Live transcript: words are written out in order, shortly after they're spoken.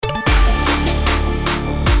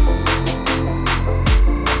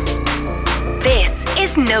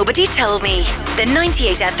is Nobody Told Me, the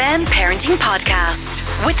 98FM parenting podcast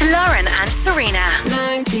with Lauren and Serena.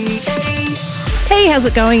 98. Hey, how's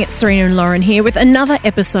it going? It's Serena and Lauren here with another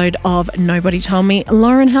episode of Nobody Told Me.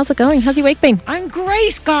 Lauren, how's it going? How's your week been? I'm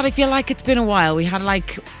great. God, I feel like it's been a while. We had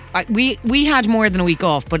we had more than a week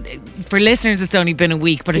off, but for listeners it's only been a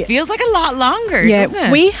week, but it feels like a lot longer, doesn't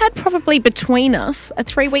it? We had probably between us a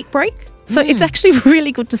 3-week break. So it's actually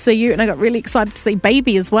really good to see you, and I got really excited to see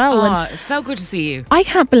baby as well. Oh, it's so good to see you. I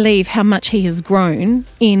can't believe how much he has grown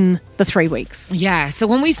in the 3 weeks. Yeah, so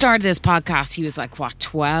when we started this podcast, he was like,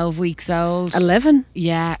 12 weeks old? 11.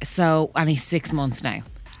 Yeah, and he's 6 months now.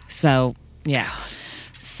 So, yeah.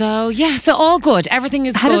 So all good. Everything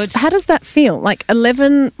is good. How does that feel? Like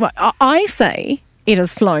 11, well, I say it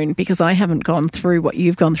has flown because I haven't gone through what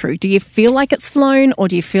you've gone through. Do you feel like it's flown, or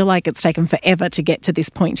do you feel like it's taken forever to get to this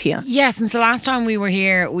point here? Yeah, since the last time we were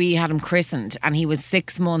here, we had him christened, and he was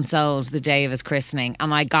 6 months old the day of his christening,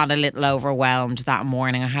 and I got a little overwhelmed that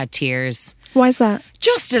morning. I had tears. Why is that?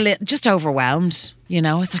 Just overwhelmed. You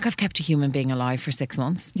know, it's like I've kept a human being alive for 6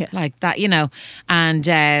 months. Yeah. Like that, you know. And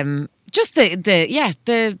just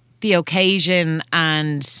the occasion,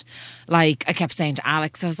 and like I kept saying to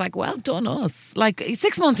Alex, I was like, well done us. Like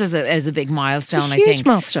 6 months is a big milestone, It's a huge I think.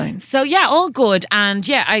 milestone. So yeah, all good. And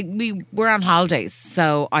yeah, we were on holidays,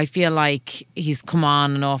 so I feel like he's come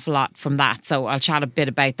on an awful lot from that. So I'll chat a bit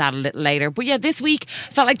about that a little later. But yeah, this week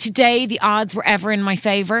felt like today the odds were ever in my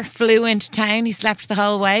favour. Flew into town, he slept the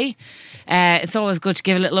whole way. It's always good to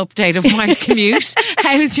give a little update of my commute.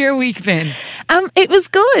 How's your week been? It was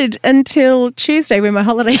good until Tuesday when my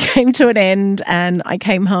holiday came to an end and I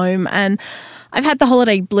came home, and I've had the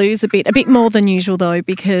holiday blues a bit more than usual though,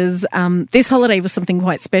 because this holiday was something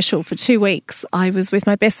quite special. For 2 weeks I was with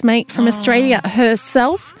my best mate from Australia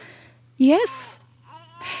herself. Yes.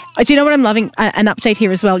 Do you know what I'm loving? An update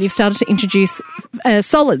here as well. You've started to introduce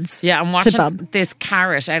solids. Yeah, I'm to watching Bub. this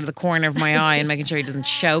carrot out of the corner of my eye and making sure he doesn't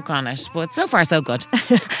choke on it. But so far, so good.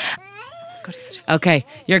 Okay,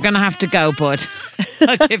 you're going to have to go, bud.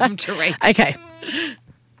 I'll give him to Rach.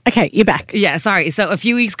 Okay, you're back. Yeah, sorry. So a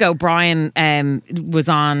few weeks ago, Brian was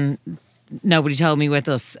on Nobody Told Me with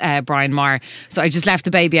us, Brian Marr. So I just left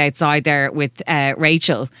the baby outside there with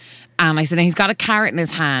Rachel. And I said, he's got a carrot in his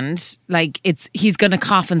hand. Like, he's going to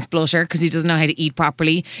cough and splutter because he doesn't know how to eat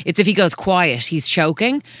properly. It's if he goes quiet, he's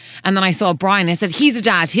choking. And then I saw Brian. I said, he's a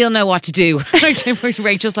dad. He'll know what to do.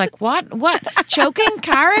 Rachel's like, what? Choking?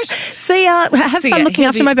 Carrot? See ya. Have fun looking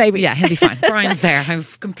after my baby. Yeah, he'll be fine. Brian's there. I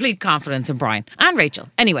have complete confidence in Brian and Rachel.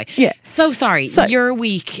 Anyway, yeah. So sorry. Your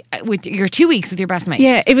week, with your 2 weeks with your best mate.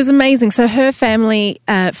 Yeah, it was amazing. So her family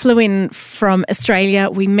flew in from Australia.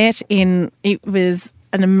 We met it was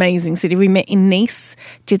an amazing city. We met in Nice,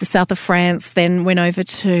 did the south of France, then went over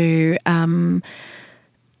to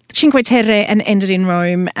Cinque Terre and ended in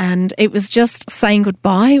Rome. And it was just saying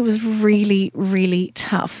goodbye. It was really, really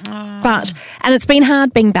tough. And it's been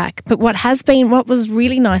hard being back. But what was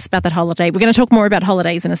really nice about that holiday, we're going to talk more about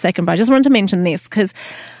holidays in a second, but I just wanted to mention this because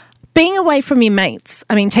being away from your mates,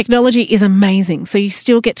 I mean, technology is amazing, so you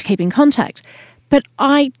still get to keep in contact. But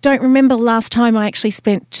I don't remember the last time I actually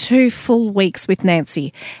spent 2 full weeks with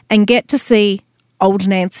Nancy and get to see old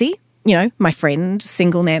Nancy, you know, my friend,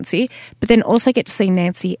 single Nancy, but then also get to see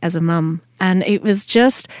Nancy as a mum. And it was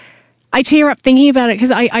just, I tear up thinking about it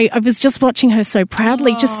because I was just watching her so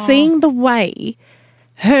proudly, just seeing the way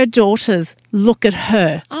her daughters look at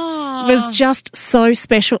her. Was just so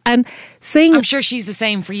special. And seeing... I'm sure she's the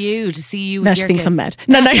same for you, to see you with No, your she thinks kids. I'm mad.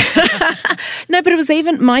 No. No, but it was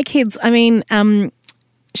even my kids. I mean,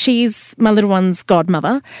 she's my little one's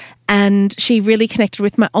godmother, and she really connected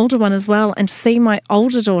with my older one as well. And to see my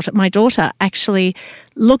daughter actually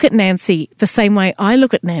look at Nancy the same way I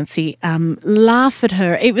look at Nancy, laugh at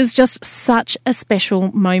her. It was just such a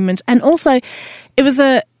special moment. And also, it was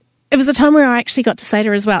a time where I actually got to say to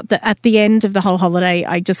her as well that at the end of the whole holiday,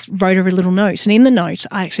 I just wrote her a little note. And in the note,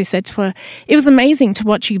 I actually said to her, it was amazing to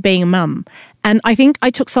watch you being a mum. And I think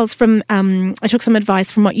I took solace from, I took some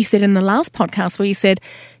advice from what you said in the last podcast where you said,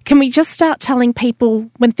 can we just start telling people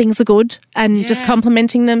when things are good and just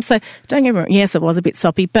complimenting them? So don't get me wrong, yes, it was a bit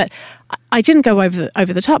soppy, but I didn't go over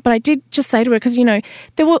the top, but I did just say to her, because, you know,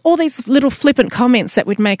 there were all these little flippant comments that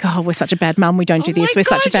would make, oh, we're such a bad mum, we don't do this, we're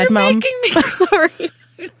such a bad mum. Making me sorry.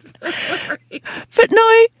 But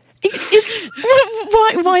no,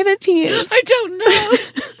 it's why the tears? I don't know.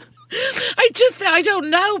 I don't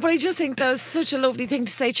know, but I just think that was such a lovely thing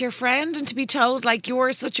to say to your friend and to be told, like,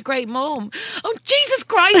 you're such a great mum. Oh, Jesus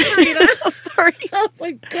Christ, Marina. Sorry. Oh,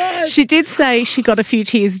 my God. She did say she got a few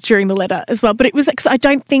tears during the letter as well, but it was, I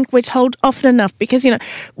don't think we're told often enough because, you know,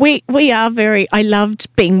 we are very, I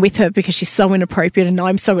loved being with her because she's so inappropriate and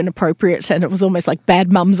I'm so inappropriate and it was almost like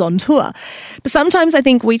bad mums on tour. But sometimes I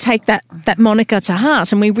think we take that moniker to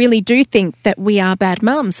heart and we really do think that we are bad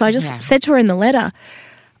mums. So I just said to her in the letter,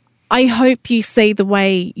 I hope you see the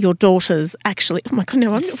way your daughters actually... Oh, my God,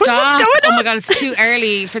 no, what's going on? Oh, my God, it's too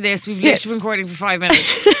early for this. We've literally been recording for 5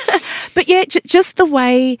 minutes. But yeah, just the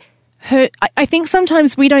way I think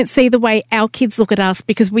sometimes we don't see the way our kids look at us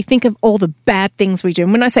because we think of all the bad things we do.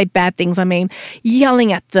 And when I say bad things, I mean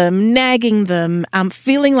yelling at them, nagging them,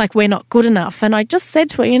 feeling like we're not good enough. And I just said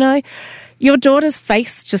to her, you know, your daughter's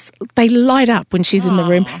face they light up when she's in the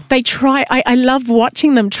room. They try, I love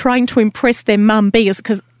watching them trying to impress their mum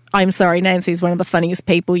because I'm sorry, Nancy's one of the funniest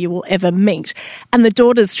people you will ever meet. And the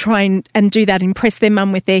daughters try and do that, impress their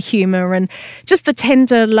mum with their humour and just the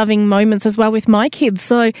tender, loving moments as well with my kids.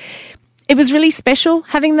 So it was really special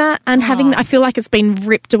having that and I feel like it's been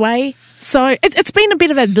ripped away. So it's been a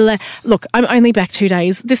bit of a bleh. Look, I'm only back 2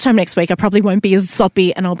 days. This time next week I probably won't be as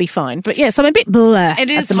soppy and I'll be fine. But yes, I'm a bit bleh.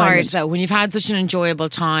 It is at the hard moment. though when you've had such an enjoyable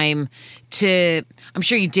time to, I'm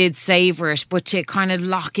sure you did savour it, but to kind of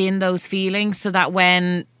lock in those feelings so that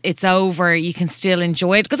when it's over you can still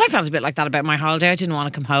enjoy it. Because I felt a bit like that about my holiday. I didn't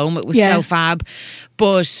want to come home. It was so fab.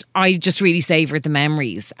 But I just really savoured the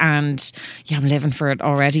memories and I'm living for it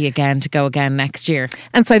already again to go again next year.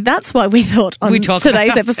 And so that's why we thought on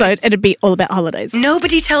today's episode it'd be all about holidays.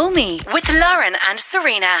 Nobody Told Me with Lauren and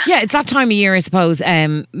Serena. Yeah, it's that time of year, I suppose,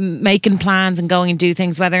 making plans and going and do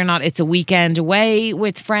things, whether or not it's a weekend away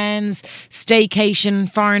with friends,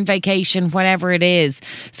 staycation, foreign vacation, whatever it is.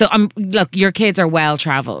 So look, your kids are well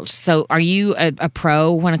travelled. So are you a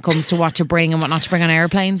pro when it comes to what to bring and what not to bring on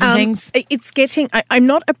airplanes and things? It's getting, I'm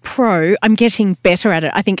not a pro, I'm getting better at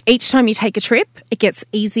it. I think each time you take a trip, it gets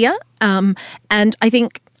easier. And I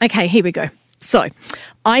think, okay, here we go. So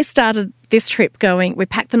I started this trip going, we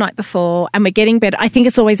packed the night before and we're getting better. I think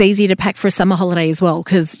it's always easier to pack for a summer holiday as well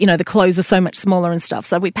because, you know, the clothes are so much smaller and stuff.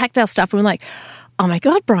 So we packed our stuff and we're like, oh my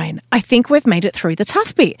God, Brian, I think we've made it through the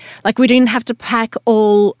tough bit. Like we didn't have to pack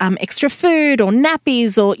all extra food or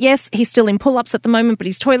nappies or, yes, he's still in pull-ups at the moment, but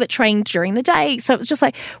he's toilet trained during the day. So it was just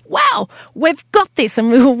like, wow, we've got this.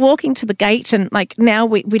 And we were walking to the gate and like now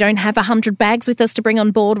we don't have 100 bags with us to bring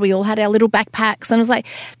on board. We all had our little backpacks and I was like,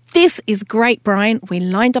 this is great, Brian. We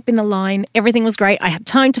lined up in the line. Everything was great. I had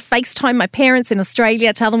time to FaceTime my parents in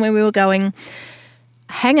Australia, tell them where we were going.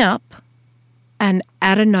 Hang up and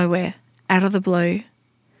out of nowhere, out of the blue,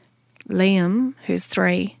 Liam, who's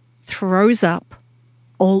 3, throws up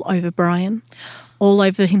all over Brian, all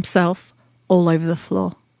over himself, all over the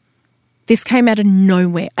floor. This came out of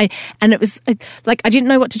nowhere. And it was like I didn't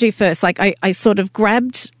know what to do first. Like I sort of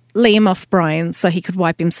grabbed Liam off Brian so he could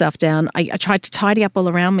wipe himself down. I tried to tidy up all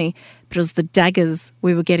around me, but it was the daggers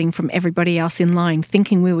we were getting from everybody else in line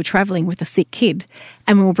thinking we were travelling with a sick kid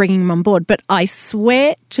and we were bringing him on board. But I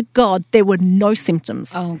swear to God, there were no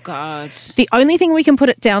symptoms. Oh, God. The only thing we can put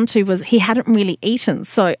it down to was he hadn't really eaten.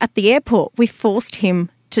 So at the airport, we forced him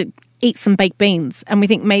to eat some baked beans and we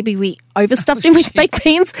think maybe we overstuffed him with baked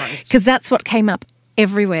beans because that's what came up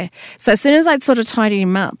everywhere. So as soon as I'd sort of tidied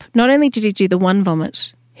him up, not only did he do the one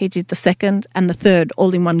vomit, he did the second and the third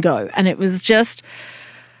all in one go. And it was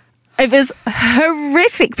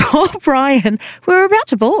horrific. Poor Brian. We were about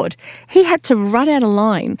to board. He had to run out of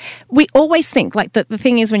line. We always think, like the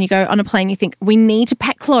thing is when you go on a plane, you think we need to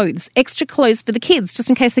pack clothes, extra clothes for the kids just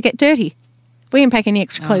in case they get dirty. We didn't pack any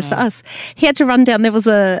extra clothes for us. He had to run down. There was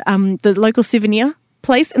the local souvenir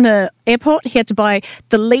place in the airport. He had to buy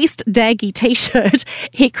the least daggy T-shirt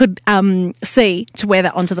he could see to wear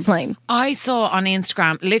that onto the plane. I saw on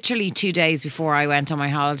Instagram, literally 2 days before I went on my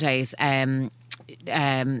holidays,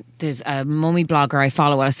 there's a mummy blogger I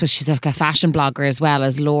follow. I suppose she's like a fashion blogger as well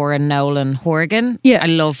as Lauren Nolan Horgan. Yeah. I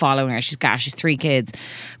love following her. She's 3 kids.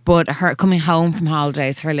 But her coming home from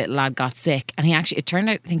holidays, her little lad got sick. And it turned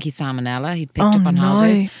out, I think he'd salmonella. He'd picked up on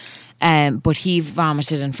holidays. But he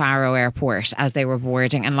vomited in Faro Airport as they were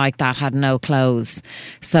boarding and like that had no clothes.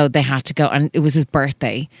 So they had to go and it was his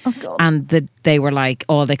birthday. Oh God. And they were like,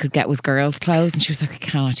 all they could get was girls' clothes. And she was like, I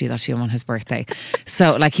cannot do that to him on his birthday.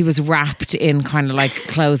 So like he was wrapped in kind of like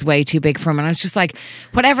clothes way too big for him. And I was just like,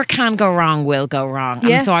 whatever can go wrong will go wrong.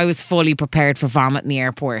 Yeah. And so I was fully prepared for vomit in the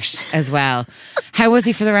airport as well. How was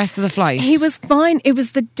he for the rest of the flight? He was fine. It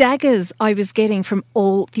was the daggers I was getting from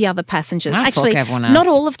all the other passengers. Fuck Actually, everyone else. not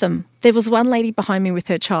all of them. There was one lady behind me with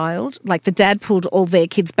her child. Like the dad pulled all their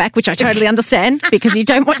kids back, which I totally understand because you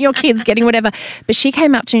don't want your kids getting whatever. But she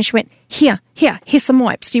came up to me and she went, here's some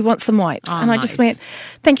wipes. Do you want some wipes? Oh, and I just went,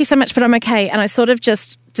 thank you so much, but I'm okay. And I sort of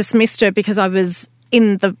just dismissed her because I was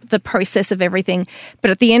in the process of everything.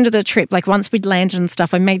 But at the end of the trip, like once we'd landed and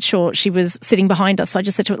stuff, I made sure she was sitting behind us. So I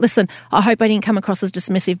just said to her, listen, I hope I didn't come across as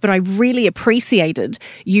dismissive, but I really appreciated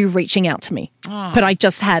you reaching out to me. Oh. But I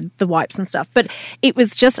just had the wipes and stuff. But it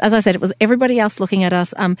was just, as I said, it was everybody else looking at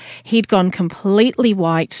us. He'd gone completely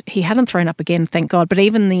white. He hadn't thrown up again, thank God. But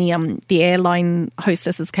even the airline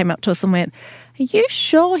hostesses came up to us and went, are you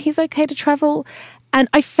sure he's okay to travel? And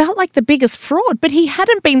I felt like the biggest fraud, but he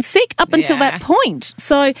hadn't been sick up until that point.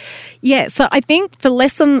 So, so I think the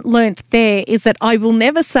lesson learnt there is that I will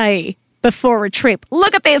never say before a trip,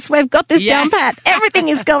 look at this, we've got this down pat. Everything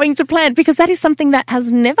is going to plan, because that is something that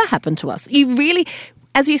has never happened to us. You really,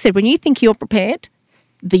 as you said, when you think you're prepared,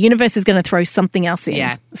 the universe is going to throw something else in.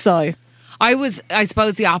 Yeah. So I was, I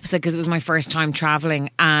suppose, the opposite because it was my first time travelling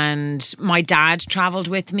and my dad travelled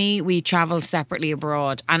with me. We travelled separately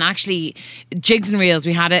abroad. And actually, jigs and reels,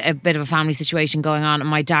 we had a bit of a family situation going on and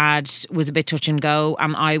my dad was a bit touch and go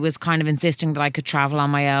and I was kind of insisting that I could travel on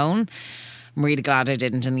my own. I'm really glad I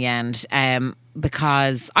didn't in the end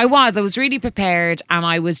because I was really prepared and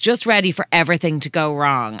I was just ready for everything to go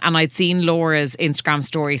wrong. And I'd seen Laura's Instagram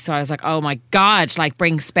story, so I was like, oh my God, like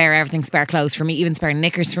bring spare clothes for me, even spare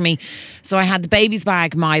knickers for me. So I had the baby's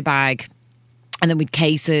bag, my bag, and then we'd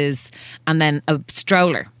cases and then a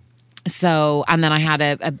stroller. So, and then I had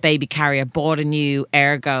a baby carrier, bought a new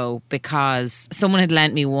Ergo because someone had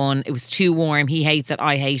lent me one. It was too warm. He hates it.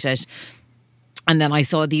 I hate it. And then I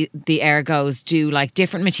saw the Ergos do like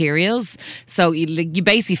different materials. So you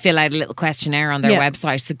basically fill out a little questionnaire on their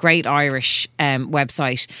website. It's a great Irish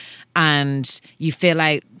website. And you fill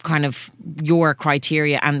out kind of your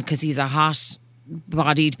criteria. And because he's a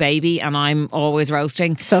hot-bodied baby and I'm always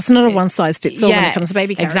roasting. So it's not a one-size-fits-all when it comes to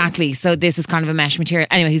baby carriers. Exactly. So this is kind of a mesh material.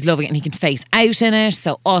 Anyway, he's loving it and he can face out in it.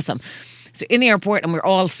 So awesome. So in the airport, and we're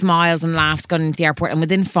all smiles and laughs going into the airport, and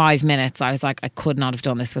within 5 minutes I was like, I could not have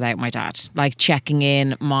done this without my dad. Like checking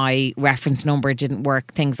in, my reference number didn't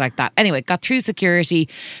work, things like that. Anyway, got through security.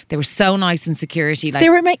 They were so nice in security. Like, they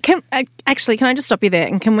were can I just stop you there,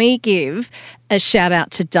 and can we give a shout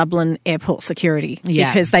out to Dublin Airport security?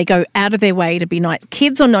 Because they go out of their way to be nice,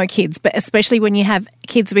 kids or no kids, but especially when you have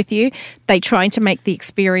kids with you, they try to make the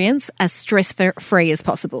experience as stress free as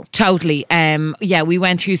possible. Totally. We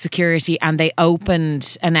went through security and they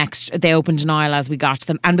opened an aisle as we got to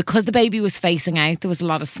them, and because the baby was facing out, there was a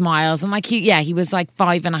lot of smiles, and like he was like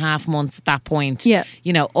 5.5 months at that point.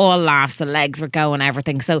 All laughs, the legs were going,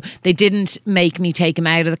 everything. So they didn't make me take him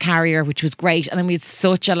out of the carrier, which was great. And then we had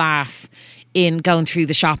such a laugh in going through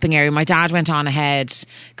the shopping area. My dad went on ahead,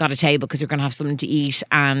 got a table because we were going to have something to eat,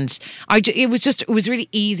 and it was really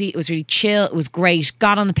easy, it was really chill, it was great.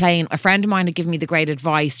 Got on the plane, a friend of mine had given me the great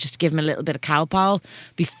advice just to give him a little bit of Calpol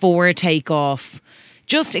before takeoff,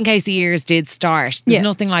 just in case the ears did start. There's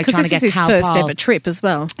nothing like trying to get Calpol. Because this is his first ever trip as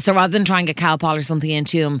well. So rather than try and get Calpol or something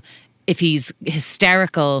into him, if he's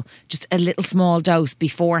hysterical, just a little small dose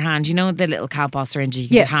beforehand. You know the little Calpol syringes, you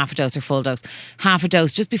can get half a dose or full dose. Half a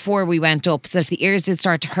dose just before we went up, so that if the ears did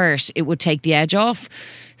start to hurt, it would take the edge off.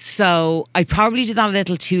 So I probably did that a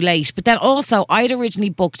little too late. But then also, I'd originally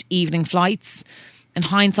booked evening flights. In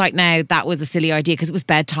hindsight now, that was a silly idea because it was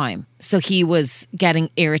bedtime. So he was getting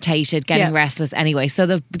irritated, getting restless anyway. So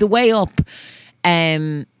the way up,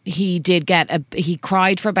 he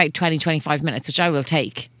cried for about 20-25 minutes, which I will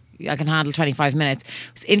take. I can handle 25 minutes.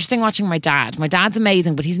 It's interesting watching my dad. My dad's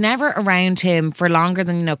amazing, but he's never around him for longer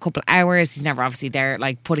than, a couple of hours. He's never obviously there,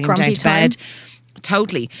 like putting him down to bed.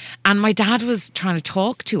 Totally. And my dad was trying to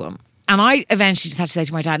talk to him. And I eventually just had to say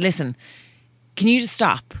to my dad, listen, can you just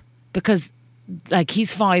stop? Because like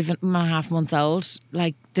he's 5.5 months old.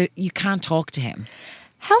 Like you can't talk to him.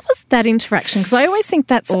 How was that interaction? Because I always think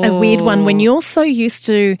that's a weird one when you're so used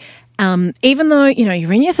to... even though,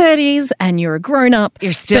 you're in your 30s and you're a grown-up.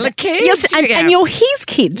 You're still a kid. And you're his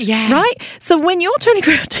kid, right? So when you're turning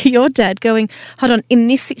around to your dad going, hold on, in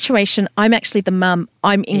this situation, I'm actually the mum.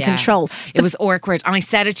 I'm in control. It was awkward. And I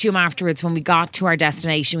said it to him afterwards when we got to our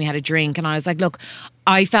destination. We had a drink and I was like, look,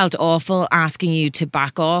 I felt awful asking you to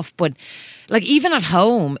back off. But like even at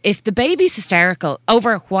home, if the baby's hysterical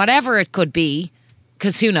over whatever it could be,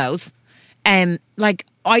 because who knows,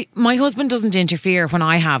 my husband doesn't interfere when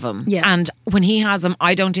I have him, and when he has him,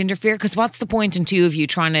 I don't interfere because what's the point in two of you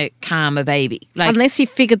trying to calm a baby? Like, unless you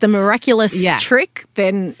figured the miraculous trick,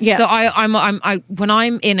 then So I when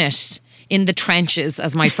I'm in it, in the trenches,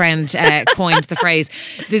 as my friend coined the phrase.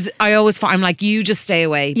 I'm like, you just stay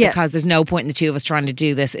away because there's no point in the two of us trying to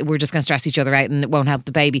do this. We're just going to stress each other out and it won't help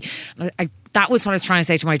the baby. That was what I was trying to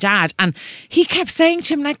say to my dad. And he kept saying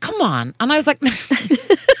to him, like, come on. And I was like,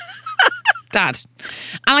 Dad.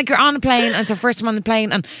 And like, you're on a plane, and so first time on the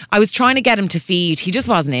plane, and I was trying to get him to feed. He just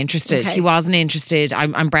wasn't interested. Okay. He wasn't interested.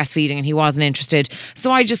 I'm breastfeeding and he wasn't interested.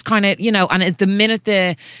 So I just kind of, and the minute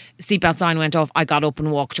the seatbelt sign went off, I got up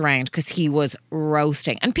and walked around because he was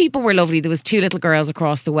roasting. And people were lovely. There was 2 little girls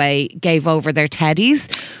across the way, gave over their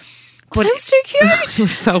teddies. But that's too cute. It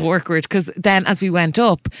was so awkward because then as we went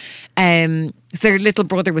up, their little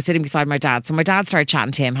brother was sitting beside my dad. So my dad started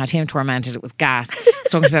chatting to him, had him tormented. It was gas.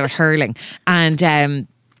 Talking about hurling. And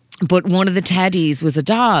but one of the teddies was a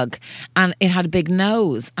dog and it had a big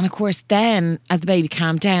nose. And of course then as the baby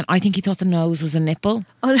calmed down, I think he thought the nose was a nipple.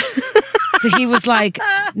 Oh. So he was like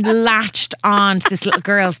latched on to this little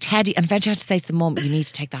girl's teddy, and eventually I had to say to the mum, you need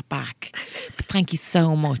to take that back. But thank you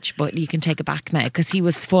so much, but you can take it back now, because he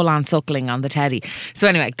was full on suckling on the teddy. So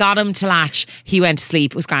anyway, got him to latch. He went to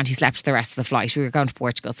sleep. It was grand. He slept the rest of the flight. We were going to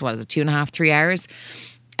Portugal, so what is it, 2.5, 3 hours?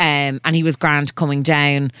 And he was grand coming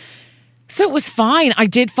down. So it was fine. I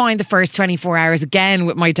did find the first 24 hours again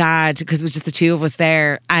with my dad, because it was just the two of us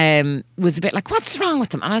there, was a bit like, what's wrong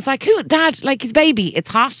with him? And I was like, who? Dad, like, his baby. It's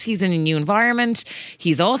hot. He's in a new environment.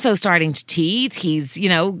 He's also starting to teeth. He's,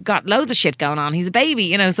 got loads of shit going on. He's a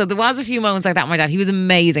baby, So there was a few moments like that with my dad. He was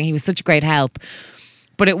amazing. He was such a great help.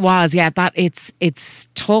 But it was, that it's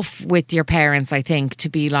tough with your parents, I think, to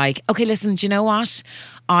be like, okay, listen, do you know what?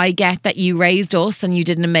 I get that you raised us and you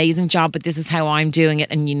did an amazing job, but this is how I'm doing it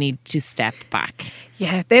and you need to step back.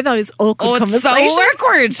 Yeah, they're those awkward conversations.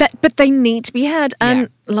 It's so awkward. But they need to be had. And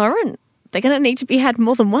Lauren, they're going to need to be had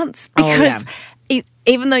more than once, because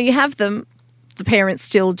even though you have them, the parents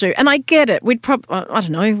still do. And I get it. We'd probably, I don't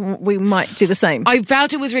know, we might do the same. I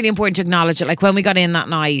felt it was really important to acknowledge it. Like when we got in that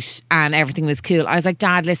night and everything was cool, I was like,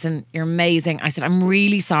 Dad, listen, you're amazing. I said, I'm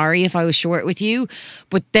really sorry if I was short with you,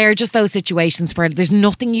 but they're just those situations where there's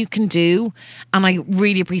nothing you can do. And I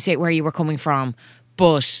really appreciate where you were coming from,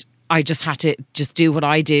 but I just had to just do what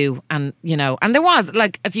I do. And, and there was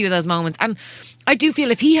like a few of those moments. And I do feel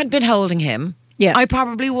if he had been holding him, I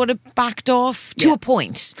probably would have backed off to a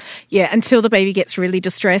point. Yeah, until the baby gets really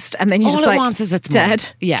distressed, and then you're just like, wants is its Dad,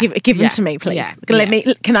 give him to me, please. Yeah.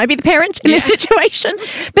 Can I be the parent in this situation?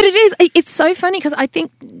 But it's so funny, because I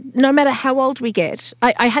think no matter how old we get,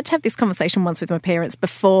 I had to have this conversation once with my parents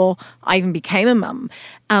before I even became a mum.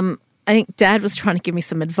 I think Dad was trying to give me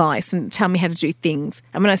some advice and tell me how to do things.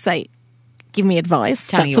 And when I say give me advice,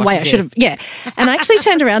 that's the way I should have. Yeah. And I actually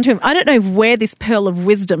turned around to him. I don't know where this pearl of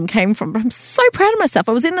wisdom came from, but I'm so proud of myself.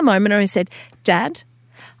 I was in the moment and I said, Dad,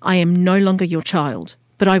 I am no longer your child,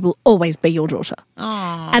 but I will always be your daughter.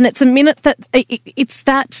 Aww. And it's a minute that it's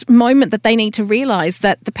that moment that they need to realise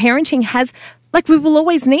that the parenting has, like, we will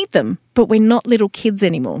always need them, but we're not little kids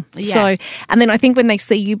anymore. Yeah. So, and then I think when they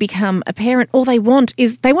see you become a parent, all they want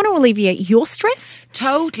to alleviate your stress.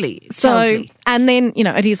 Totally. And then,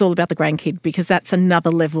 it is all about the grandkid, because that's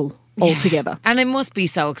another level altogether. And it must be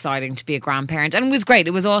so exciting to be a grandparent. And it was great.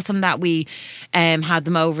 It was awesome that we had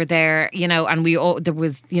them over there, and there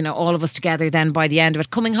was, all of us together then by the end of it.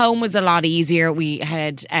 Coming home was a lot easier. We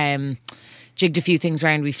had jigged a few things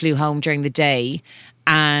around. We flew home during the day.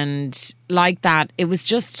 And like that, it was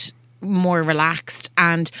just more relaxed.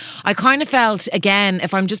 And I kind of felt, again,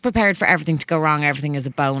 if I'm just prepared for everything to go wrong, everything is a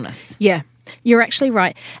bonus. Yeah, you're actually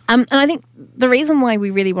right. And I think the reason why we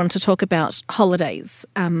really want to talk about holidays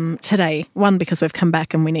today, one, because we've come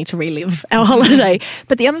back and we need to relive our holiday.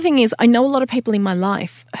 But the other thing is, I know a lot of people in my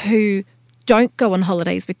life who don't go on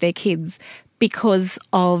holidays with their kids because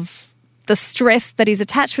of the stress that is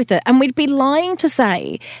attached with it. And we'd be lying to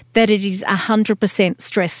say that it is 100%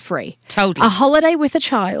 stress-free. Totally. A holiday with a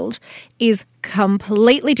child is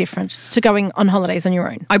completely different to going on holidays on your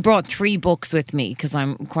own. I brought 3 books with me because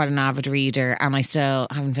I'm quite an avid reader, and I still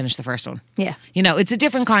haven't finished the first one. Yeah. It's a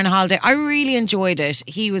different kind of holiday. I really enjoyed it.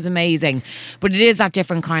 He was amazing. But it is that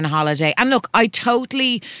different kind of holiday. And look, I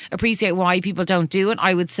totally appreciate why people don't do it.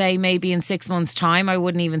 I would say maybe in 6 months' time, I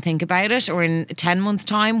wouldn't even think about it. Or in 10 months'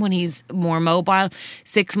 time, when he's more mobile.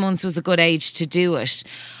 6 months was a good age to do it.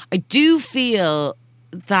 I do feel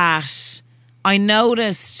that I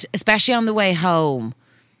noticed, especially on the way home,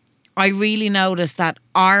 I really noticed that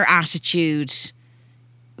our attitude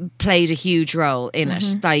played a huge role in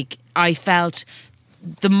it. Like, I felt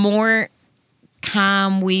the more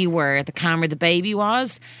calm we were, the calmer the baby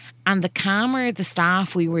was, and the calmer the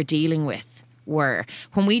staff we were dealing with were.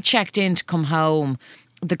 When we checked in to come home,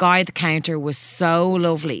 the guy at the counter was so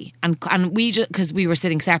lovely, and we just, because we were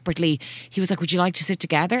sitting separately, he was like, would you like to sit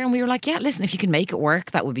together? And we were like, yeah, listen, if you can make it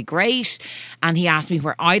work, that would be great. And he asked me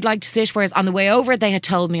where I'd like to sit, whereas on the way over they had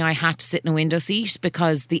told me I had to sit in a window seat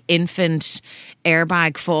because the infant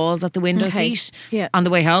airbag falls at the window seat. Yeah. On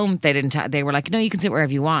the way home they were like, no, you can sit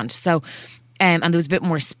wherever you want. So and there was a bit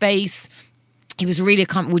more space. He was really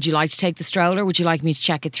would you like to take the stroller? Would you like me to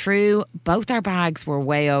check it through? Both our bags were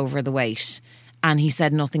way over the weight. And he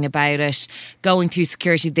said nothing about it. Going through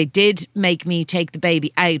security, they did make me take the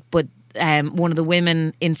baby out, but one of the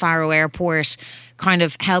women in Faro Airport kind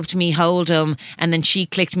of helped me hold him, and then she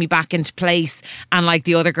clicked me back into place, and like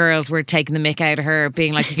the other girls were taking the mick out of her,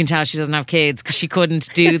 being like, you can tell she doesn't have kids because she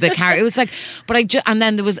couldn't do the car. It was like, but and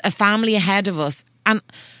then there was a family ahead of us, and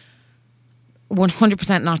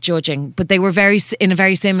 100% not judging, but they were in a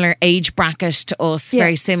very similar age bracket to us,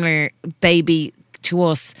 very similar baby to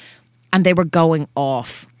us. And they were going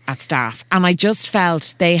off at staff. And I just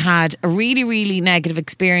felt they had a really, really negative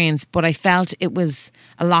experience, but I felt it was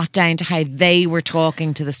a lot down to how they were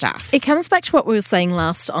talking to the staff. It comes back to what we were saying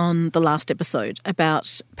on the last episode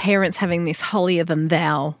about parents having this holier than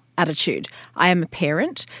thou attitude. I am a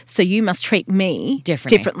parent, so you must treat me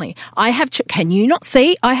differently. I have. Can you not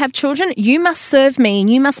see I have children? You must serve me, and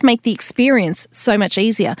you must make the experience so much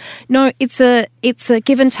easier. No, it's a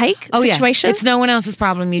give and take situation. Yeah. It's no one else's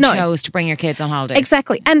problem. You chose to bring your kids on holidays.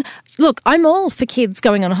 Exactly. And look, I'm all for kids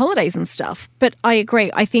going on holidays and stuff, but I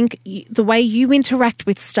agree. I think the way you interact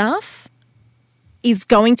with staff is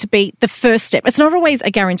going to be the first step. It's not always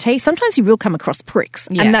a guarantee. Sometimes you will come across pricks,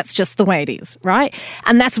 and that's just the way it is, right?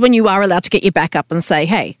 And that's when you are allowed to get your back up and say,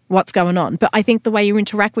 hey, what's going on? But I think the way you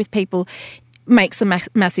interact with people makes a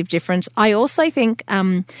massive difference. I also think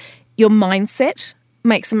your mindset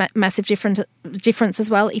makes a massive difference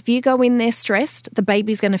as well. If you go in there stressed, the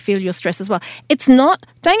baby's going to feel your stress as well. It's not,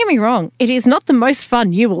 don't get me wrong, it is not the most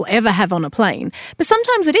fun you will ever have on a plane. But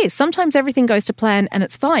sometimes it is. Sometimes everything goes to plan and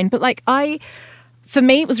it's fine. But for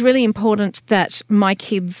me, it was really important that my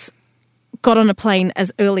kids got on a plane as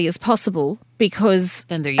early as possible because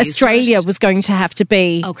Australia was going to have to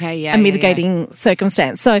be a mitigating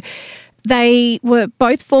circumstance. So they were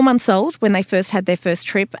both 4 months old when they first had their first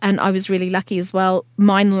trip, and I was really lucky as well.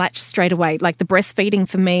 Mine latched straight away. Like the breastfeeding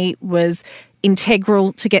for me was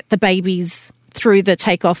integral to get the babies through the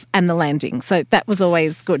takeoff and the landing. So that was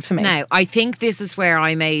always good for me. Now, I think this is where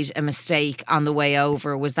I made a mistake on the way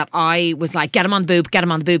over, was that I was like, get him on the boob, get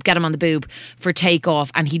him on the boob, get him on the boob for takeoff,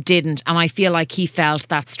 and he didn't. And I feel like he felt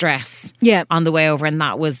that stress on the way over, and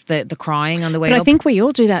that was the crying on the way up. But I think we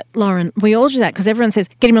all do that, Lauren. We all do that because everyone says,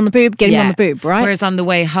 get him on the boob, get him on the boob, right? Whereas on the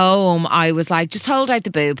way home, I was like, just hold out the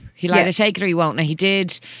boob. He'll either take it or he won't. Now, he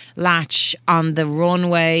did latch on the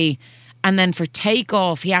runway. And then for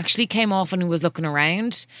takeoff, he actually came off and he was looking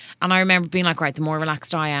around. And I remember being like, right, the more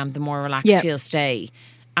relaxed I am, the more relaxed he'll stay.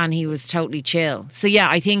 And he was totally chill. So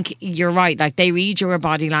yeah, I think you're right. Like, they read your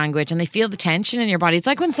body language and they feel the tension in your body. It's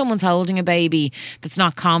like when someone's holding a baby that's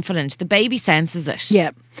not confident, the baby senses it.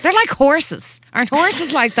 Yeah. They're like horses. Aren't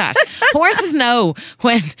horses like that? Horses know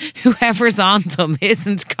when whoever's on them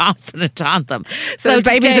isn't confident on them. So the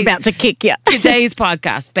baby's about to kick you. Today's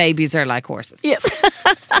podcast, babies are like horses. Yes.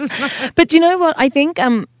 But do you know what? I think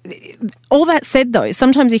all that said, though,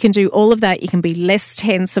 sometimes you can do all of that. You can be less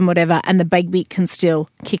tense and whatever, and the baby can still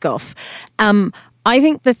kick off. I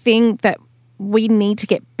think the thing that we need to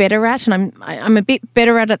get better at, and I'm a bit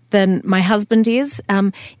better at it than my husband is.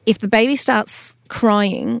 If the baby starts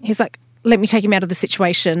crying, he's like, let me take him out of the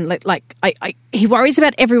situation. He worries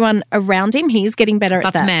about everyone around him. He's getting better at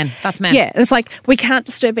that. That's men. Yeah, and it's like, we can't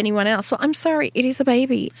disturb anyone else. Well, I'm sorry, it is a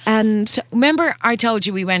baby. And remember, I told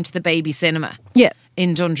you we went to the baby cinema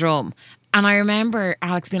in Dundrum. And I remember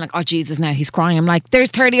Alex being like, oh, Jesus, now he's crying. I'm like,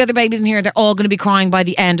 there's 30 other babies in here. They're all going to be crying by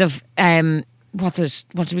the end of... What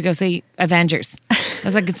did we go see? Avengers. I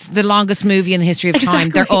was like, it's the longest movie in the history of time.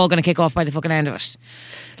 They're all going to kick off by the fucking end of it.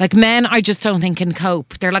 Like, men, I just don't think can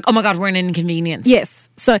cope. They're like, oh my God, we're an inconvenience. Yes.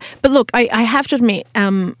 So, but look, I have to admit,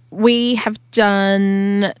 we have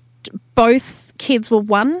done, both kids were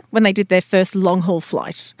 1 when they did their first long haul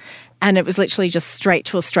flight. And it was literally just straight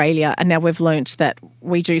to Australia. And now we've learnt that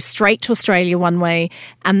we do straight to Australia one way,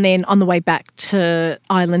 and then on the way back to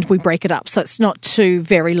Ireland, we break it up. So it's not 2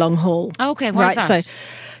 very long haul. Okay, why is that? So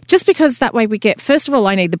just because that way we get, first of all,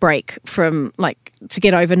 I need the break from to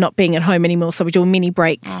get over not being at home anymore. So we do a mini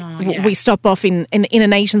break. We stop off in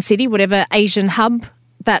an Asian city, whatever Asian hub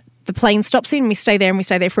that the plane stops in, we stay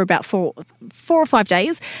there for about four or 5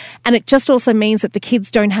 days. And it just also means that the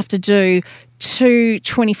kids don't have to do 2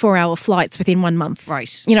 24-hour flights within 1 month.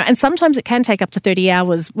 Right. And sometimes it can take up to 30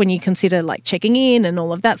 hours when you consider like checking in and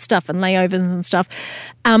all of that stuff and layovers and stuff.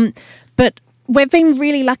 But we've been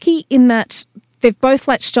really lucky in that they've both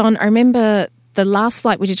latched on. I remember the last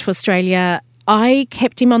flight we did to Australia, I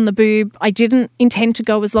kept him on the boob. I didn't intend to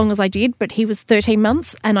go as long as I did, but he was 13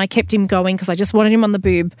 months and I kept him going because I just wanted him on the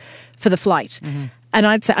boob for the flight. Mm-hmm. And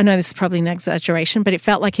I'd say, I know this is probably an exaggeration, but it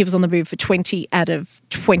felt like he was on the boob for 20 out of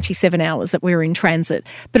 27 hours that we were in transit.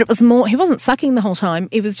 But it was more, he wasn't sucking the whole time.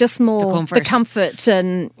 It was just more the comfort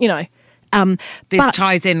and, This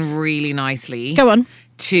ties in really nicely. Go on.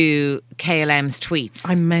 To KLM's tweets.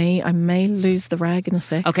 I may lose the rag in a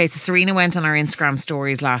sec. Okay, so Serena went on our Instagram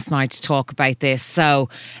stories last night to talk about this. So,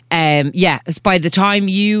 it's by the time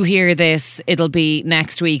you hear this, it'll be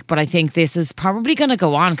next week. But I think this is probably going to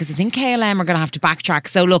go on because I think KLM are going to have to backtrack.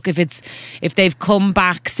 So, look, if they've come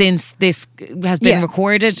back since this has been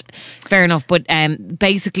recorded, fair enough. But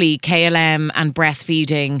basically, KLM and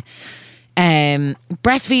breastfeeding,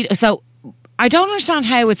 So, I don't understand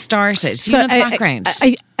how it started. Do you know the background?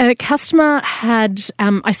 A customer had,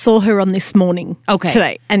 I saw her on This Morning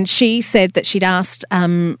today, and she said that she'd asked,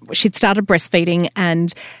 she'd started breastfeeding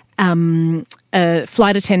and a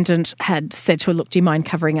flight attendant had said to her, look, do you mind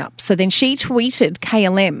covering up? So then she tweeted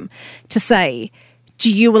KLM to say,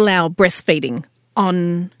 do you allow breastfeeding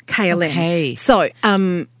on KLM? Okay. So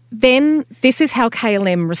then this is how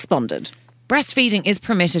KLM responded. Breastfeeding is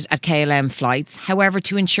permitted at KLM flights. However,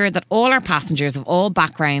 to ensure that all our passengers of all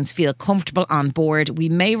backgrounds feel comfortable on board, we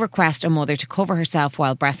may request a mother to cover herself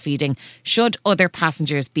while breastfeeding, should other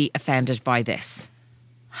passengers be offended by this.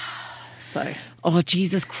 So, oh,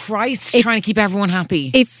 Jesus Christ, trying to keep everyone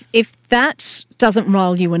happy. If that doesn't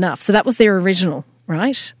rile you enough, so that was their original,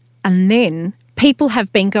 right? And then people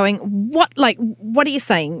have been going, what are you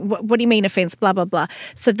saying? What do you mean offence, blah, blah, blah.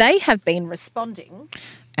 So they have been responding...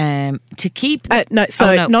 to keep...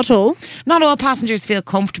 Not all. Not all passengers feel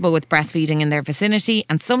comfortable with breastfeeding in their vicinity,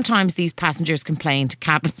 and sometimes these passengers complain to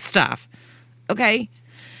cabin staff. Okay.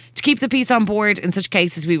 To keep the peace on board, in such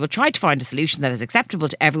cases, we will try to find a solution that is acceptable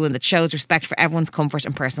to everyone that shows respect for everyone's comfort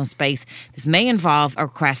and personal space. This may involve a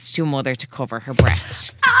request to a mother to cover her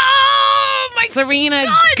breast. Oh, my Serena,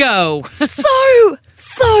 God. go.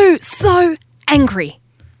 So angry.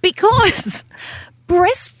 Because...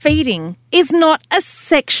 breastfeeding is not a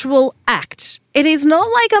sexual act. It is not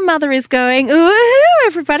like a mother is going, ooh,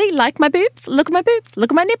 everybody, like my boobs, look at my boobs, look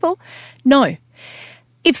at my nipple. No.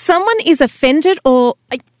 If someone is offended or...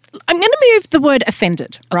 I'm going to move the word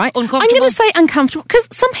offended, right? Uncomfortable? I'm going to say uncomfortable because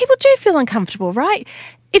some people do feel uncomfortable, right?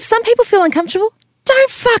 If some people feel uncomfortable, don't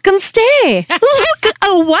fucking stare. Look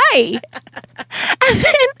away. And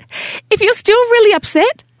then if you're still really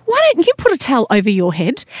upset... why don't you put a towel over your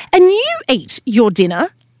head and you eat your dinner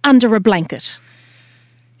under a blanket?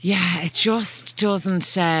 Yeah, it just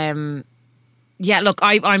doesn't... look,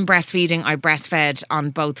 I'm breastfeeding. I breastfed on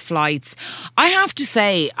both flights. I have to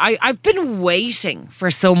say, I've been waiting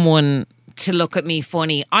for someone to look at me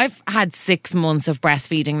funny. I've had 6 months of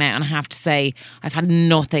breastfeeding now, and I have to say I've had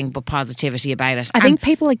nothing but positivity about it. I think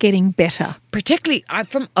people are getting better. Particularly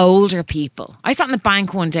from older people. I sat in the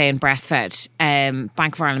bank one day and breastfed.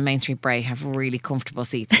 Bank of Ireland, Main Street Bray have really comfortable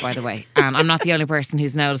seats, by the way. And I'm not the only person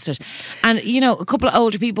who's noticed it. And, a couple of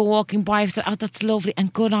older people walking by have said, oh, that's lovely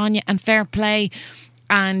and good on you and fair play.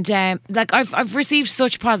 And I've received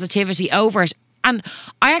such positivity over it. And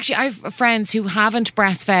I have friends who haven't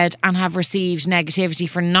breastfed and have received negativity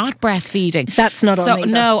for not breastfeeding. That's not on either.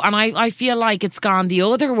 No, and I feel like it's gone the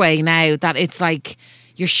other way now, that it's like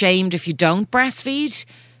you're shamed if you don't breastfeed.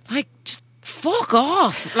 Like, just fuck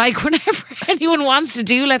off. Like, whenever anyone wants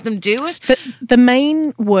to let them do it. But the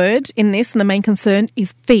main word in this and the main concern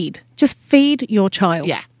is feed. Just feed your child.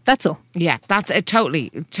 Yeah. That's all. Yeah, that's it. Totally.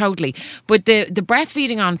 But the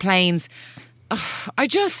breastfeeding on planes, I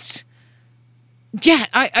just... yeah,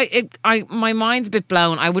 I my mind's a bit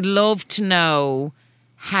blown. I would love to know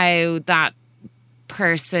how that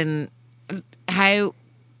person, how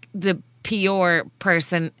the PR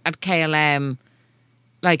person at KLM,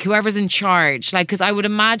 like whoever's in charge, like, because I would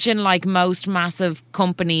imagine, like most massive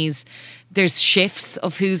companies, there's shifts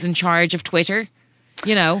of who's in charge of Twitter,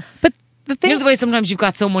 But the thing, the way sometimes you've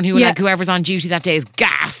got someone who, like, whoever's on duty that day is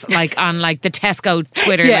gas, like on like the Tesco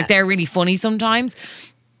Twitter, like they're really funny sometimes.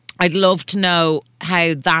 I'd love to know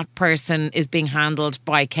how that person is being handled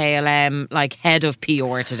by KLM, like head of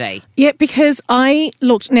PR today. Yeah, because I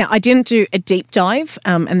looked, now I didn't do a deep dive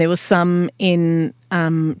and there was some in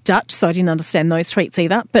Dutch, so I didn't understand those tweets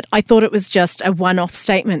either, but I thought it was just a one-off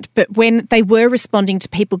statement. But when they were responding to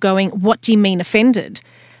people going, what do you mean offended?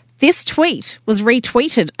 This tweet was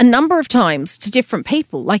retweeted a number of times to different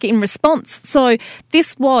people, like in response. So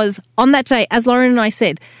this was, on that day, as Lauren and I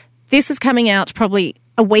said, this is coming out probably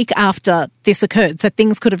a week after this occurred, so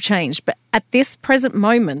things could have changed. But at this present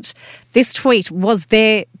moment, this tweet was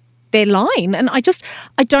their line. And I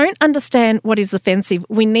don't understand what is offensive.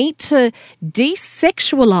 We need to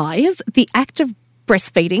desexualize the act of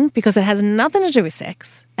breastfeeding because it has nothing to do with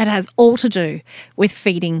sex. It has all to do with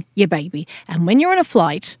feeding your baby. And when you're on a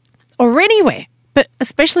flight or anywhere, but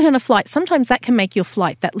especially on a flight, sometimes that can make your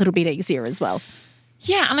flight that little bit easier as well.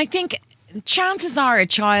 Yeah, and I think chances are a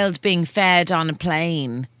child being fed on a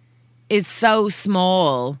plane is so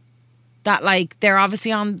small that, like, they're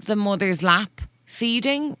obviously on the mother's lap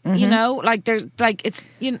feeding, you know? Like, they're, like, it's,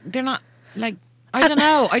 you know, they're not, like, I don't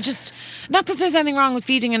know. I just, not that there's anything wrong with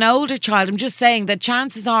feeding an older child. I'm just saying that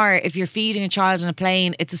chances are if you're feeding a child on a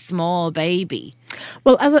plane, it's a small baby.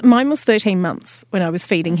 Well, mine was 13 months when I was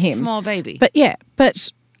feeding him. Small baby. But yeah, but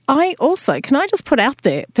I also, can I just put out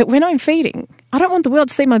there that when I'm feeding, I don't want the world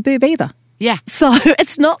to see my boob either. Yeah. So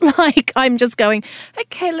it's not like I'm just going,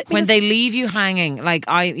 okay, let me When they leave you hanging, like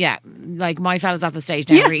my fella's at the stage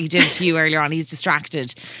now where he did it to you earlier on, he's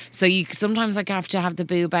distracted. So you sometimes like have to have the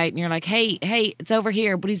boob out and you're like, hey, it's over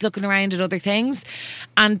here, but he's looking around at other things.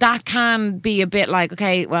 And that can be a bit like,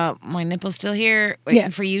 okay, well, my nipple's still here waiting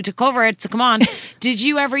for you to cover it, so come on. Did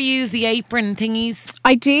you ever use the apron thingies?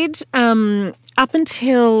 I did up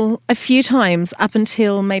until a few times, up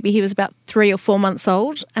until maybe he was about 3 or 4 months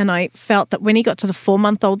old. And I felt that when he got to the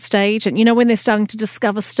 4-month-old stage, and you know when they're starting to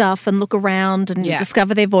discover stuff and look around and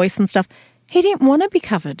discover their voice and stuff, he didn't want to be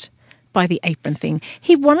covered by the apron thing.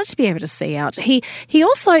 He wanted to be able to see out. He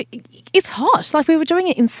also, it's hot. Like we were doing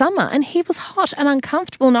it in summer and he was hot and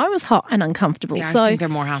uncomfortable and I was hot and uncomfortable. Yeah, so I think they're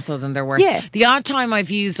more hassle than they're worth. Yeah. The odd time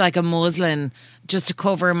I've used like a muslin just to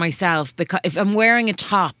cover myself, because if I'm wearing a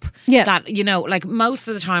top that, you know, like most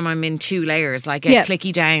of the time I'm in 2 layers, like a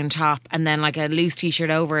clicky down top and then like a loose t-shirt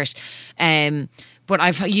over it. But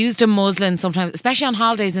I've used a muslin sometimes, especially on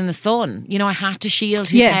holidays in the sun. You know, I had to shield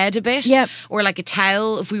his head a bit. Or like a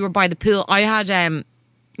towel if we were by the pool. I had,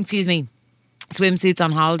 swimsuits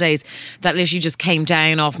on holidays that literally just came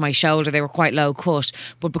down off my shoulder. They were quite low cut.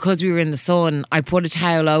 But because we were in the sun, I put a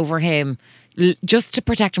towel over him just to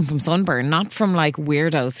protect him from sunburn, not from like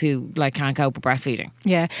weirdos who like can't cope with breastfeeding.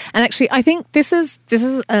 Yeah. And actually I think this is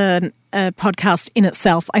a podcast in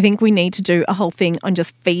itself. I think we need to do a whole thing on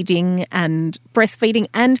just feeding and breastfeeding.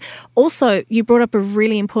 And also you brought up a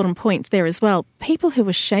really important point there as well. People who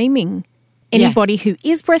are shaming anybody who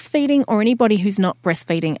is breastfeeding or anybody who's not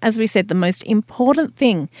breastfeeding. As we said, the most important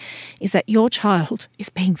thing is that your child is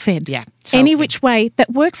being fed. Yeah, totally. Any which way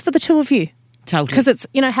that works for the two of you. Totally. Because it's,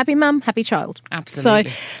 you know, happy mum, happy child.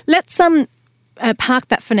 Absolutely. So let's park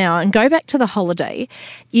that for now and go back to the holiday.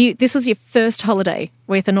 This was your first holiday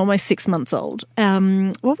with an almost 6 months old.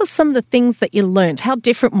 What were some of the things that you learnt? How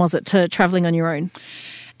different was it to travelling on your own?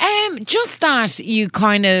 Just that you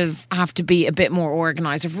kind of have to be a bit more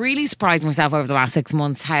organised. I've really surprised myself over the last 6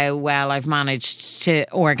 months how well I've managed to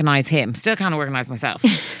organise him. Still can't organise myself.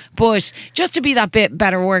 But just to be that bit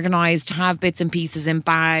better organised, to have bits and pieces in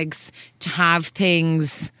bags, to have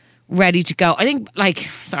things ready to go. I think, like,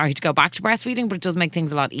 sorry to go back to breastfeeding, but it does make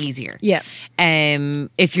things a lot easier. Yeah.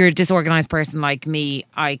 If you're a disorganised person like me,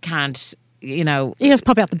 I can't, you know... You just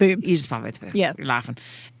pop out the boob. You just pop out the boob. Yeah. You're laughing.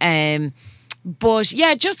 But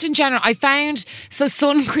yeah, just in general, I found, so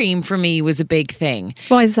sun cream for me was a big thing.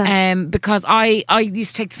 Why is that? Because I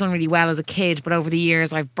used to take the sun really well as a kid, but over the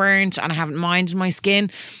years I've burnt and I haven't minded my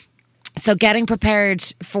skin. So getting prepared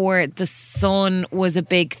for the sun was a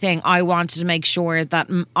big thing. I wanted to make sure that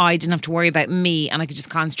I didn't have to worry about me and I could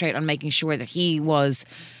just concentrate on making sure that he was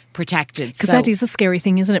protected. Because that is a scary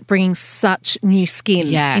thing, isn't it? Bringing such new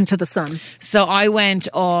skin into the sun. So I went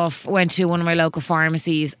to one of my local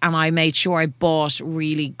pharmacies and I made sure I bought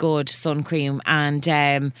really good sun cream,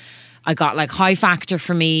 and I got like High Factor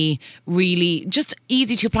for me, really just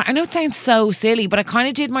easy to apply. I know it sounds so silly, but I kind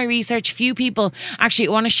of did my research. Few people, actually,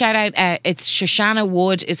 I want to shout out, it's Shoshana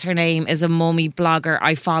Wood is her name, is a mummy blogger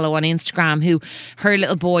I follow on Instagram, who her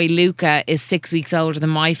little boy Luca is 6 weeks older than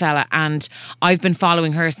my fella, and I've been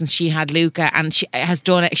following her since she had Luca, and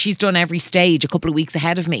she's done every stage a couple of weeks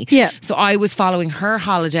ahead of me. Yeah. So I was following her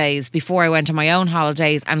holidays before I went on my own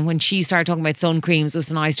holidays, and when she started talking about sun creams was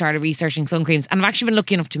when I started researching sun creams. And I've actually been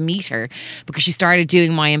lucky enough to meet her because she started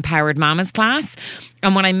doing my Empowered Mamas class.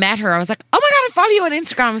 And when I met her, I was like, oh my God, I follow you on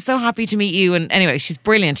Instagram. I'm so happy to meet you. And anyway, she's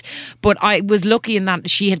brilliant. But I was lucky in that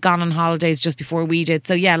she had gone on holidays just before we did.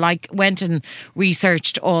 So yeah, like went and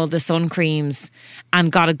researched all the sun creams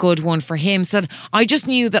and got a good one for him. So I just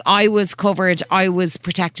knew that I was covered. I was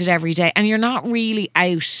protected every day. And you're not really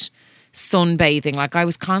out sunbathing. Like I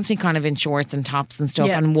was constantly kind of in shorts and tops and stuff,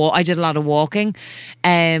 and I did a lot of walking.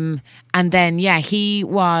 And then I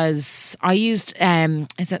used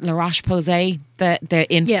is it La Roche-Posay?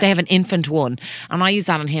 They have an infant one, and I used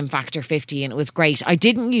that on him, Factor 50, and it was great. I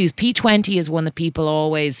didn't use P20 is one that people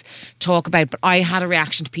always talk about, but I had a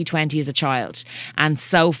reaction to P20 as a child, and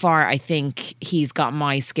so far I think he's got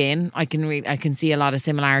my skin. I can see a lot of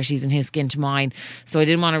similarities in his skin to mine, so I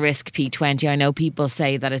didn't want to risk P20. I know people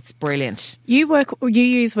say that it's brilliant. You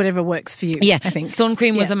use whatever works for you. Yeah, I think sun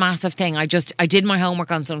cream was a massive thing. I did my homework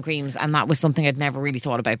on sun creams, and that was something I'd never really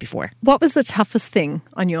thought about before. What was the toughest thing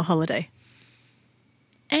on your holiday?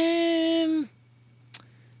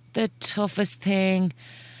 The toughest thing,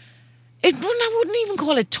 I wouldn't even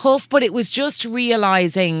call it tough, but it was just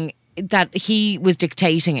realising that he was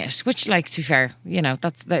dictating it, which, like, to be fair,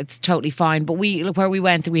 that's totally fine. But where we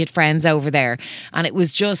went, we had friends over there, and it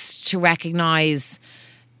was just to recognise.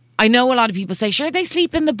 I know a lot of people say, sure, they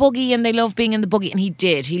sleep in the buggy and they love being in the buggy, and he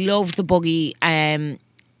did. He loved the buggy.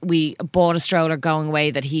 We bought a stroller going away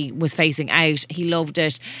that he was facing out. He loved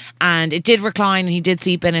it, and it did recline and he did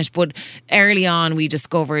sleep in it. But early on we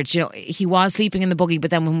discovered, he was sleeping in the buggy, but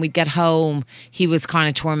then when we'd get home he was kind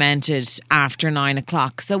of tormented after 9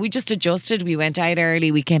 o'clock. So we just adjusted. We went out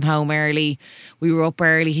early, we came home early, we were up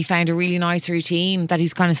early. He found a really nice routine that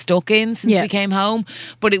he's kind of stuck in since we came home.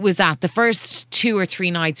 But it was that the first 2 or 3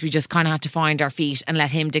 nights we just kind of had to find our feet and let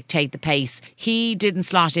him dictate the pace. He didn't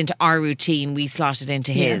slot into our routine, we slotted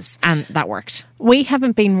into his. And that worked. We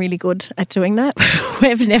haven't been really good at doing that.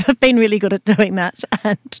 We've never been really good at doing that.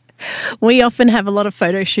 And we often have a lot of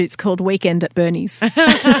photo shoots called Weekend at Bernie's,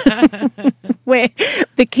 where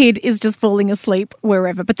the kid is just falling asleep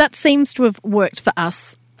wherever. But that seems to have worked for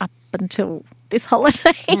us up until this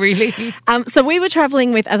holiday. Really? So we were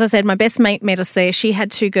travelling with, as I said, my best mate met us there. She had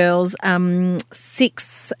 2 girls,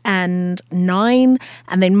 6 and 9,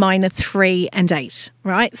 and then mine are 3 and 8,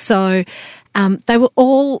 right? So they were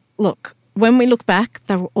all, look, when we look back,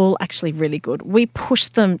 they were all actually really good. We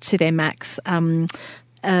pushed them to their max.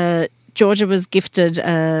 Georgia was gifted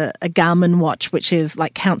a Garmin watch, which is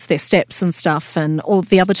like counts their steps and stuff, and all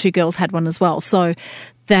the other 2 girls had one as well. So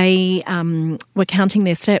they were counting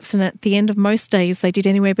their steps, and at the end of most days, they did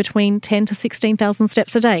anywhere between 10 to 16,000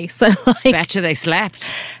 steps a day. So, betcha they slept.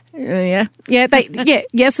 Yes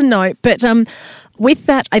and no. But with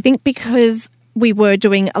that, I think because we were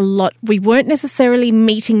doing a lot, we weren't necessarily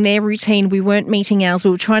meeting their routine, we weren't meeting ours, we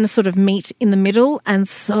were trying to sort of meet in the middle. And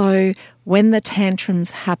so when the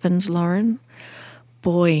tantrums happened, Lauren,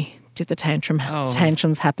 boy, did the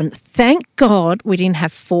tantrums happen. Thank God we didn't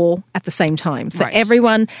have 4 at the same time. So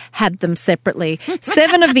everyone had them separately.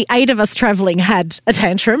 7 of the 8 of us travelling had a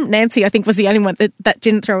tantrum. Nancy, I think, was the only one that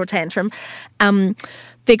didn't throw a tantrum.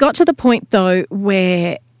 They got to the point, though,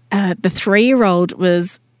 where the 3-year-old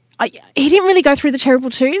was, he didn't really go through the terrible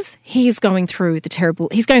 2s. He's going through the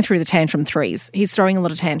tantrum 3s. He's throwing a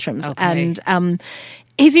lot of tantrums. Okay. And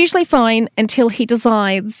he's usually fine until he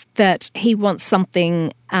decides that he wants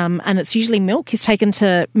something, and it's usually milk.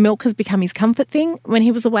 Milk has become his comfort thing when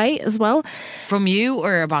he was away as well. From you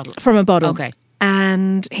or a bottle? From a bottle. Okay.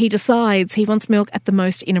 And he decides he wants milk at the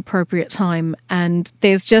most inappropriate time. And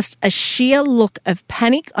there's just a sheer look of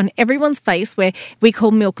panic on everyone's face, where we call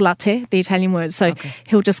milk latte, the Italian word. So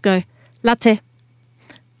he'll just go, latte.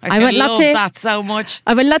 I love latte. That so much.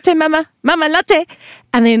 I went latte, mama, latte.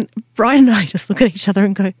 And then Brian and I just look at each other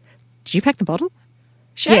and go, did you pack the bottle?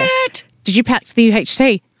 Shit. Yeah. Did you pack the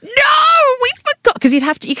UHT? No, we forgot. Because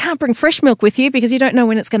you can't bring fresh milk with you because you don't know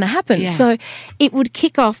when it's going to happen. Yeah. So it would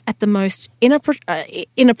kick off at the most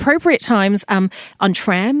inappropriate times on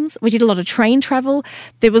trams. We did a lot of train travel.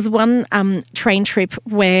 There was one train trip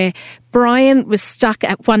where Brian was stuck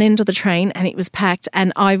at one end of the train and it was packed,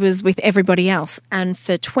 and I was with everybody else. And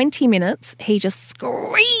for 20 minutes, he just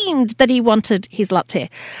screamed that he wanted his latte.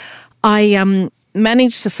 I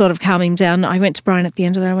managed to sort of calm him down. I went to Brian at the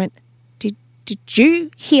end of that. I went, did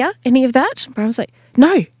you hear any of that? Brian was like,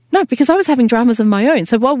 no, because I was having dramas of my own.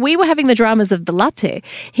 So while we were having the dramas of the latte,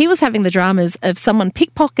 he was having the dramas of someone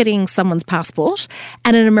pickpocketing someone's passport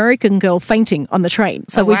and an American girl fainting on the train.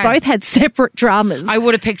 So we both had separate dramas. I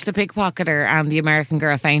would have picked the pickpocketer and the American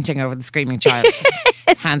girl fainting over the screaming child.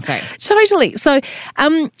 Hands down. Totally. So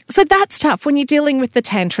that's tough when you're dealing with the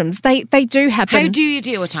tantrums. They do happen. How do you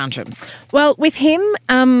deal with tantrums? Well, with him,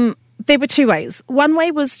 there were two ways. One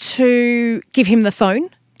way was to give him the phone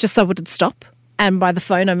just so it would stop. And by the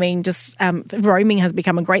phone, I mean just roaming has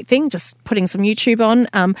become a great thing, just putting some YouTube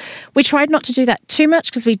on. We tried not to do that too much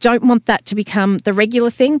because we don't want that to become the regular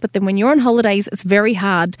thing. But then when you're on holidays, it's very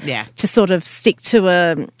hard to sort of stick to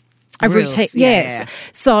a routine. Yeah.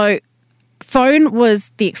 So phone was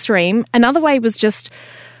the extreme. Another way was just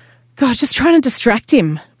trying to distract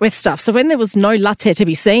him with stuff. So when there was no latte to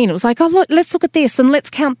be seen, it was like, oh, look, let's look at this and let's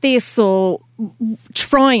count this, or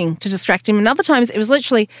trying to distract him. And other times it was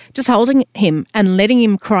literally just holding him and letting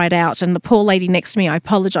him cry it out. And the poor lady next to me, I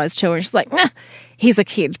apologised to her, and she's like, he's a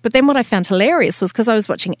kid. But then what I found hilarious was because I was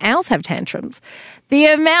watching ours have tantrums, the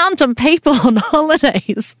amount of people on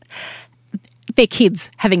holidays, their kids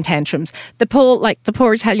having tantrums. The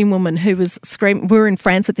poor Italian woman who was screaming. We were in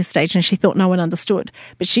France at this stage and she thought no one understood.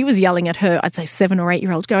 But she was yelling at her, I'd say 7 or 8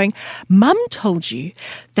 year old, going, Mum told you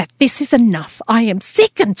that this is enough. I am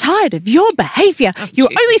sick and tired of your behaviour. You're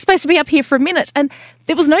only supposed to be up here for a minute. And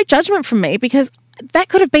there was no judgment from me because that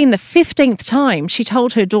could have been the 15th time she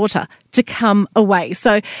told her daughter to come away.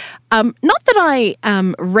 So not that I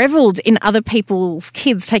revelled in other people's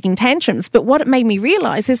kids taking tantrums, but what it made me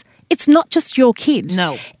realise is it's not just your kid.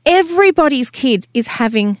 No. Everybody's kid is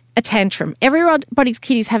having a tantrum. Everybody's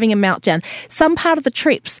kid is having a meltdown. Some part of the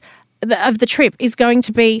trip is going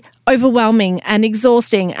to be overwhelming and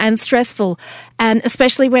exhausting and stressful. And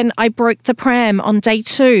especially when I broke the pram on day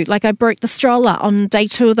 2, like I broke the stroller on day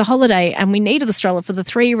 2 of the holiday, and we needed the stroller for the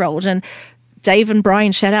 3-year-old. And Dave and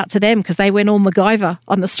Brian, shout out to them because they went all MacGyver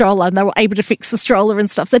on the stroller and they were able to fix the stroller and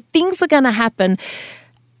stuff. So things are going to happen.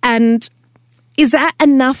 And is that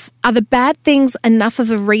enough? Are the bad things enough of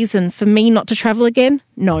a reason for me not to travel again?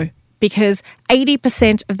 No. Because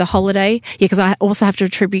 80% of the holiday, because I also have to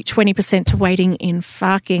attribute 20% to waiting in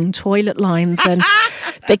fucking toilet lines and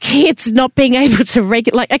the kids not being able to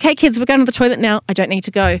regulate. Like, okay, kids, we're going to the toilet now. I don't need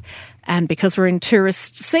to go. And because we're in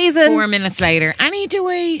tourist season. 4 minutes later, Annie, do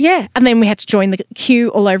we? Yeah. And then we had to join the queue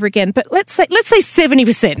all over again. But let's say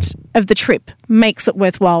 70% of the trip makes it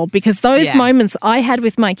worthwhile, because those moments I had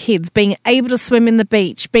with my kids, being able to swim in the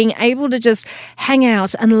beach, being able to just hang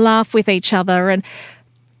out and laugh with each other, and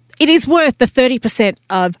it is worth the 30%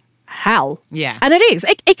 of hell. Yeah. And it is.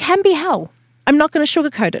 It can be hell. I'm not going to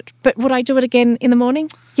sugarcoat it. But would I do it again in the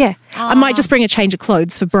morning? Yeah. I might just bring a change of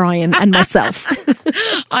clothes for Brian and myself.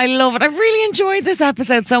 I love it. I've really enjoyed this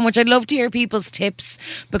episode so much. I'd love to hear people's tips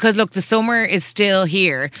because, look, the summer is still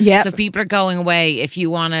here. Yeah. So if people are going away, if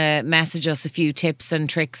you want to message us a few tips and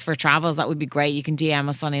tricks for travels, that would be great. You can DM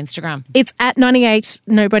us on Instagram. It's at 98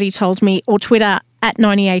 Nobody Told Me, or Twitter at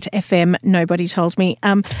 98FM Nobody Told Me.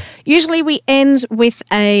 Usually we end with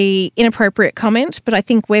a inappropriate comment, but I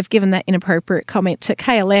think we've given that inappropriate comment to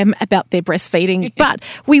KLM about their breastfeeding. But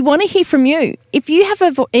we want to hear from you. If you have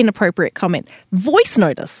an inappropriate comment, voice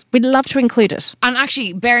note us. We'd love to include it. And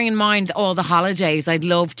actually, bearing in mind all the holidays, I'd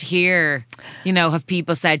love to hear, have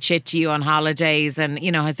people said shit to you on holidays, and,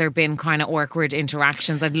 has there been kind of awkward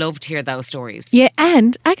interactions? I'd love to hear those stories. Yeah,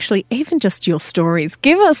 and actually, even just your stories.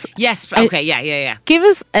 Give us... Yes, okay, yeah. Give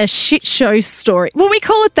us a shit show story. Well, we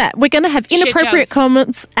call it that. We're going to have inappropriate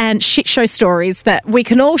comments and shit show stories that we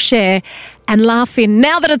can all share and laugh in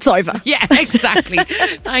now that it's over. Yeah, exactly.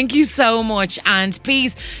 Thank you so much. And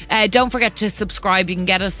please don't forget to subscribe. You can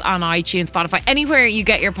get us on iTunes, Spotify, anywhere you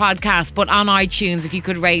get your podcast. But on iTunes, if you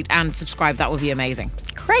could rate and subscribe, that would be amazing.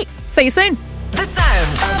 Great. See you soon. The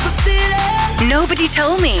sound of the city. Nobody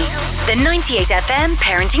Told Me. The 98FM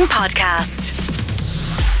Parenting Podcast.